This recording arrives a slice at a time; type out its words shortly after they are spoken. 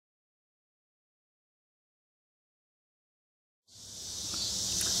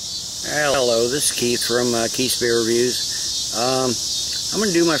Hello, this is Keith from Keith's Beer Reviews. I'm going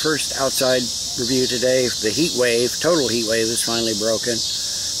to do my first outside review today. The heat wave, total heat wave, is finally broken.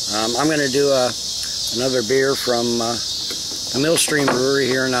 I'm going to do another beer from the Millstream Brewery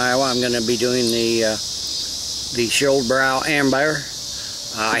here in Iowa. I'm going to be doing the Schild Brau Amber.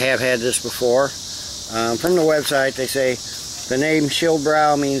 I have had this before. From the website, they say the name Schild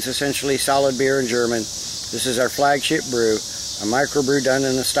Brau means essentially solid beer in German. This is our flagship brew, a microbrew done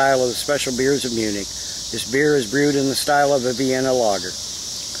in the style of the special beers of Munich. This beer is brewed in the style of a Vienna Lager.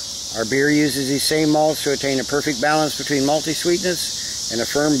 Our beer uses these same malts to attain a perfect balance between malty sweetness and a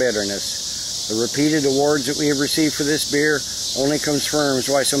firm bitterness. The repeated awards that we have received for this beer only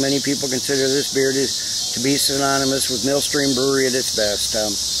confirms why so many people consider this beer to be synonymous with Millstream Brewery at its best.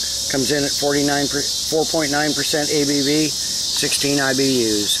 Comes in at 4.9% ABV, 16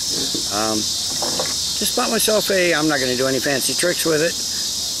 IBUs. Just bought myself I'm not going to do any fancy tricks with it,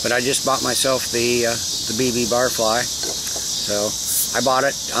 but I just bought myself the BB Barfly. So I bought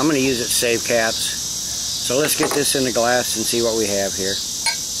it. I'm going to use it to save caps. So let's get this in the glass and see what we have here.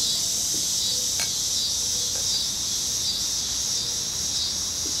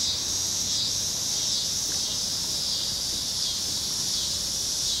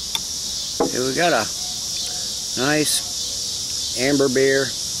 Here we got a nice amber beer,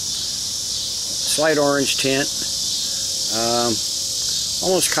 slight orange tint,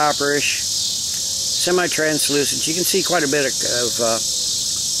 almost copperish, semi-translucent. You can see quite a bit of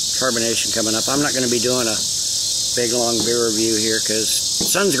carbonation coming up. I'm not going to be doing a big long beer review here because the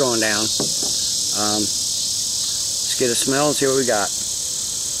sun's going down. Let's get a smell and see what we got.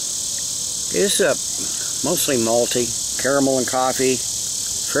 Okay, this is mostly malty, caramel and coffee,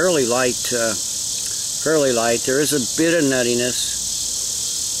 fairly light. There is a bit of nuttiness.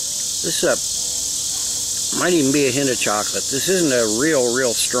 This might even be a hint of chocolate. This isn't a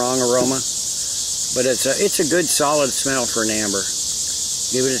real strong aroma, but it's a good solid smell for an amber.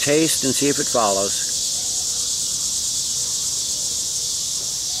 Give it a taste and see if it follows.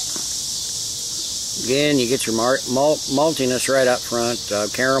 Again, you get your maltiness right up front.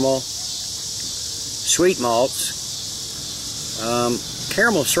 Caramel, sweet malts.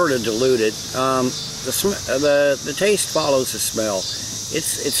 Caramel sort of diluted. The taste follows the smell.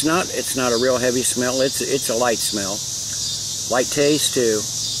 It's not a real heavy smell. It's a light smell, light taste too.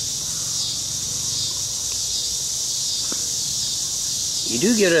 You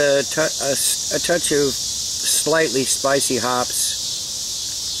do get a touch of slightly spicy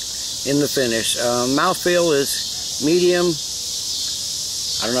hops in the finish. Mouthfeel is medium.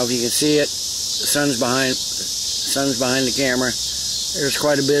 I don't know if you can see it. The sun's behind the camera. There's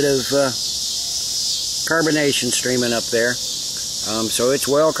quite a bit of carbonation streaming up there. So it's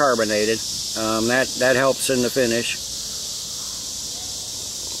well carbonated. That helps in the finish.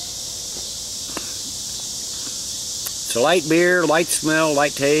 It's a light beer, light smell,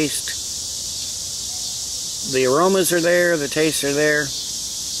 light taste. The aromas are there, the tastes are there.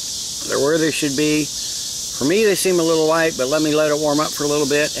 They're where they should be. For me, they seem a little light, but let it warm up for a little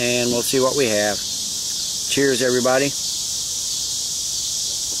bit and we'll see what we have. Cheers, everybody.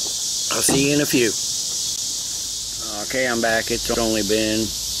 I'll see you in a few. Okay, I'm back. It's only been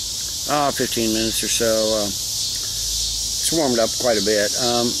 15 minutes or so. It's warmed up quite a bit.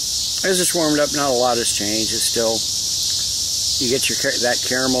 As it's warmed up, not a lot has changed. It's still, you get that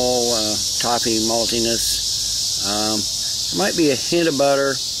caramel, toffee maltiness. There might be a hint of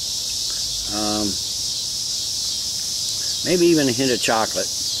butter. Maybe even a hint of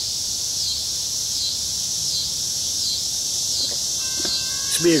chocolate.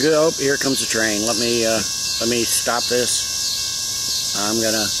 This would be a good. Oh, here comes the train. Let me stop this.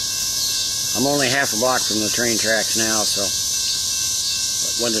 I'm only half a block from the train tracks now, so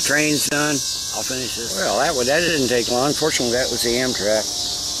when the train's done, I'll finish this. Well, that didn't take long. Fortunately, that was the Amtrak.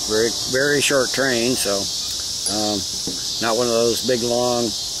 Very short train, so not one of those big long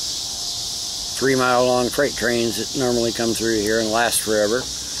 3-mile long freight trains that normally come through here and last forever.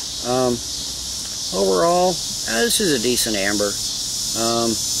 Overall, this is a decent amber.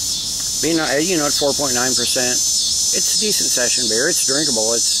 It's 4.9%. It's a decent session beer. It's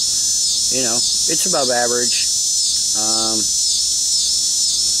drinkable. It's above average.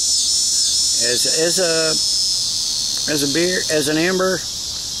 As a beer, as an amber,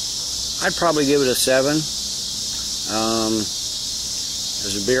 I'd probably give it a 7.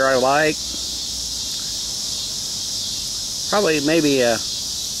 As a beer I like, probably maybe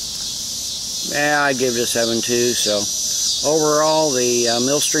I'd give it a 7 too. So overall, the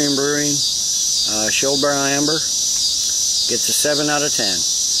Millstream Brewing Schild Brau Amber gets a 7 out of 10.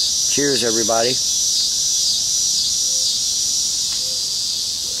 Cheers, everybody.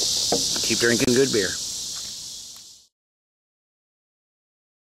 Keep drinking good beer.